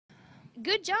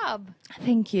good job.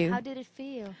 Thank you. How did it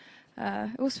feel?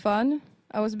 It was fun.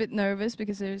 I was a bit nervous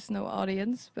because there's no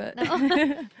audience, but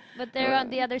No. But they're on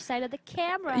the other side of the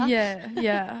camera.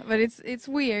 yeah. But it's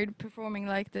weird performing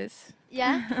like this.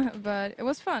 Yeah. But it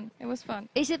was fun. It was fun.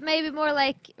 Is it maybe more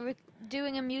like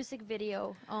doing a music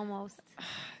video almost?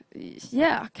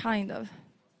 Yeah, kind of.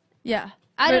 Yeah.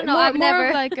 I don't know. More, I've more never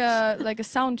of like a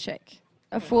sound check,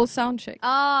 a full sound check.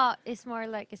 Ah, it's more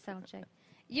like a sound check.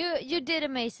 You did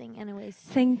amazing, anyways.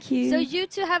 Thank you. So you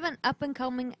two have an up and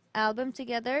coming album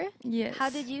together. Yes. How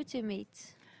did you two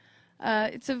meet?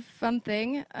 It's a fun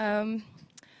thing.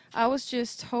 I was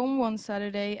just home one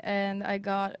Saturday and I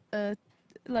got a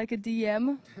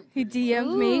DM. He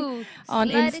DM'd me on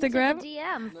Instagram. Into the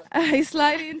DMs. He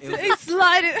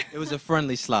slid. It was a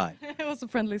friendly slide. It was a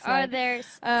friendly slide. Are there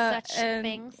such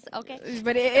things? Okay.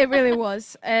 But it really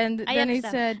was. And then he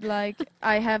understand. said like,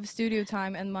 I have studio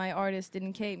time and my artist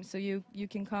didn't came, so you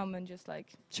can come and just like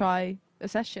try a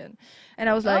session. And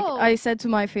I was like, I said to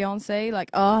my fiance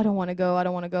like, oh, I don't want to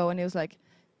go. And he was like,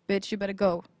 bitch, you better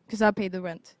go. Because I paid the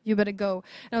rent. You better go.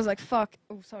 And I was like, fuck.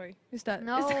 Oh, sorry. Is that?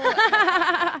 No.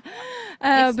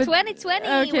 It's it's 2020.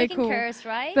 Okay, we can cool. curse,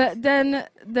 right? But then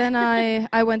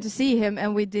I went to see him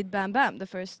and we did Bam Bam, the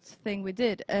first thing we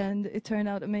did, and it turned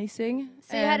out amazing.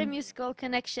 So you had a musical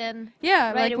connection.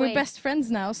 Yeah, right like away. we're best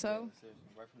friends now. So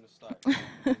Right from the start,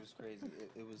 it was crazy.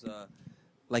 It was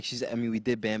like she said. I mean, we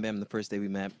did Bam Bam the first day we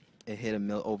met. It hit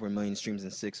over 1 million streams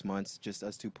in 6 months, just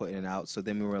us two putting it out. So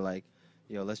then we were like,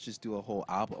 yo, let's just do a whole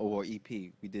album or EP.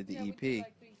 We did the EP we did,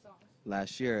 like, 3 songs.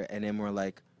 last year, and then we're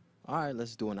like, all right,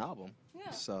 let's do an album.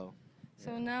 Yeah. So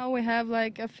now we have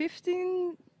like a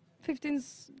 15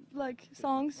 like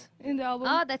songs in the album.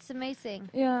 Oh, that's amazing.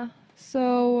 Yeah.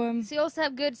 So So you also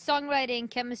have good songwriting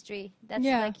chemistry. That's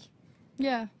Yeah. like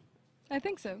yeah, I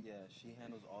think so. yeah, she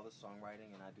handles all the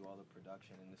songwriting, and I do all the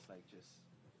production, and it's like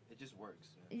it just works.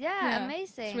 yeah,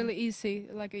 amazing. It's really easy,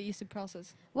 like an easy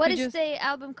process. What You is just- the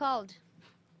album called?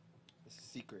 It's a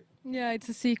secret. Yeah, it's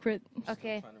a secret.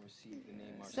 Okay. Trying to receive the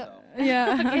name So- ourselves.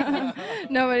 Yeah.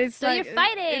 No, but it's So like you're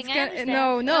fighting, it's I get-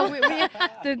 understand.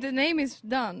 no, the name is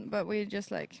done, but we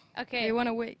just like Okay. we want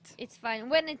to wait. It's fine.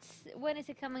 When is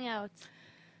it coming out?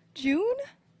 June?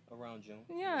 Around June.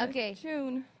 Yeah. Okay.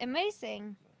 June.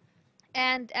 Amazing.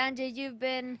 And Ängie, you've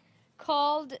been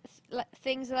called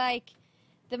things like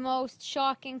the most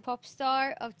shocking pop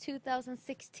star of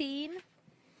 2016.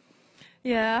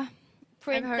 Yeah.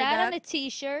 Print heard that on that. a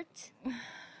t-shirt.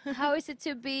 How is it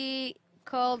to be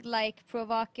called like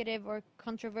provocative or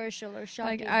controversial or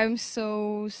shocking? Like I'm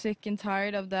so sick and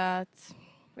tired of that.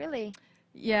 Really?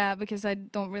 Yeah, because I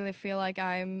don't really feel like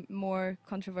I'm more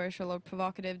controversial or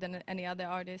provocative than any other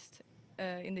artist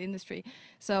in the industry.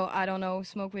 So I don't know,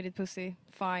 Smoke With It Pussy,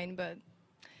 fine, but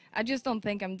I just don't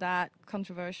think I'm that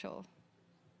controversial.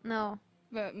 No.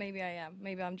 But maybe I am.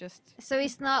 Maybe I'm just... So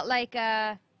it's not like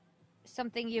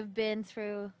something you've been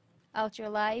through out your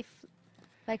life?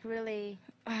 Like really...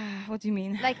 what do you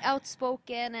mean? Like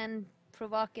outspoken and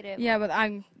provocative? Yeah, but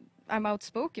I'm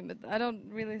outspoken, but I don't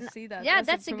really see that yeah, as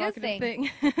that's a a good provocative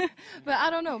thing. But I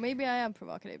don't know, maybe I am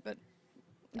provocative, but...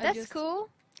 That's cool.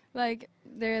 Like,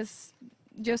 there's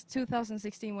just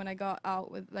 2016 when I got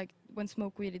out with, like, when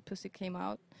Smoke Weed It Pussy came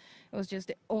out, it was just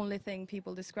the only thing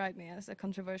people described me as, a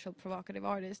controversial, provocative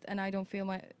artist, and I don't feel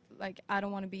I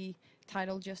don't want to be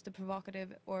titled just a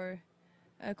provocative or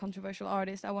a controversial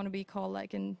artist. I want to be called,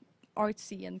 like, an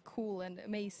artsy and cool and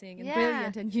amazing and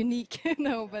brilliant and unique,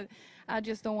 but I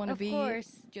just don't want to be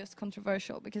just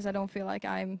controversial, because I don't feel like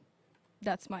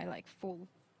that's my, like, full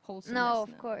wholesomeness. No,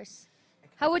 of course.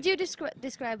 How would you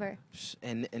describe her?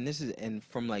 And this is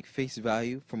from like face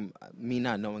value, from me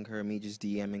not knowing her, me just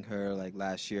DMing her like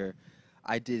last year,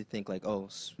 I did think like, oh,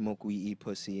 smoke, we eat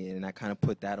pussy, and I kind of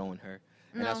put that on her,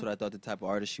 and that's what I thought the type of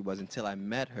artist she was, until I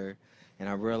met her, and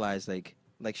I realized like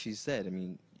she said, I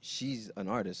mean, she's an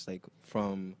artist, like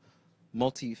from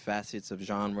multi-facets of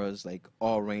genres, like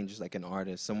all ranges, like an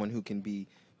artist, someone who can be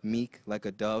meek like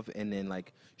a dove, and then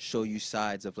like show you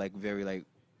sides of like very like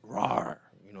raw.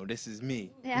 You know, this is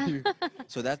me. Yeah.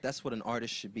 So that's what an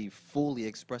artist should be, fully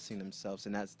expressing themselves,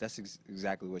 and that's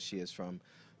exactly what she is. From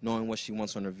knowing what she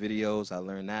wants on her videos, I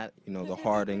learned that, you know, the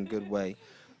hard and good way.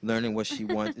 Learning what she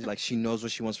wants, like she knows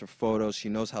what she wants for photos. She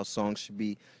knows how songs should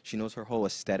be. She knows her whole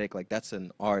aesthetic. Like that's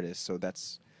an artist. So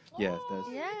that's, yeah.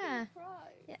 Yeah.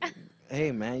 Yeah.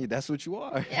 Hey man, that's what you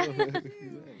are. Yeah.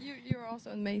 You're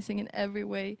also amazing in every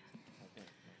way.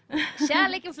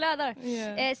 Kärleken flödar.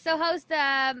 Yeah. So how's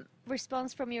the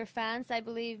response from your fans?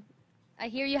 I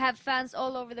hear you have fans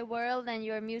all over the world, and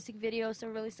your music videos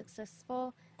are really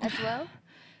successful as well.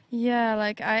 Yeah,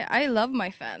 like I love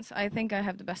my fans. I think I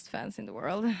have the best fans in the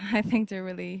world. I think they're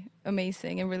really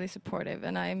amazing and really supportive,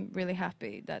 and I'm really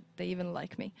happy that they even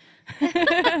like me.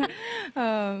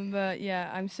 But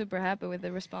yeah, I'm super happy with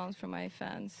the response from my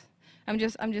fans. I'm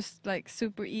just like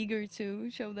super eager to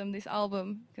show them this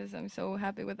album because I'm so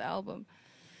happy with the album.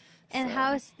 And So-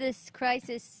 how's this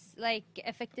crisis like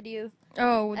affected you?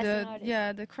 Oh, as an artist?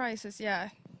 the crisis, yeah.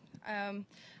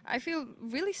 I feel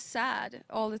really sad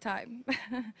all the time,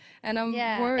 and I'm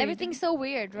worried. Everything's so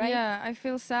weird, right? Yeah, I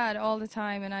feel sad all the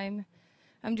time, and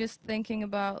I'm just thinking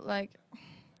about like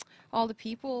all the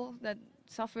people that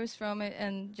suffers from it,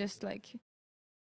 and just like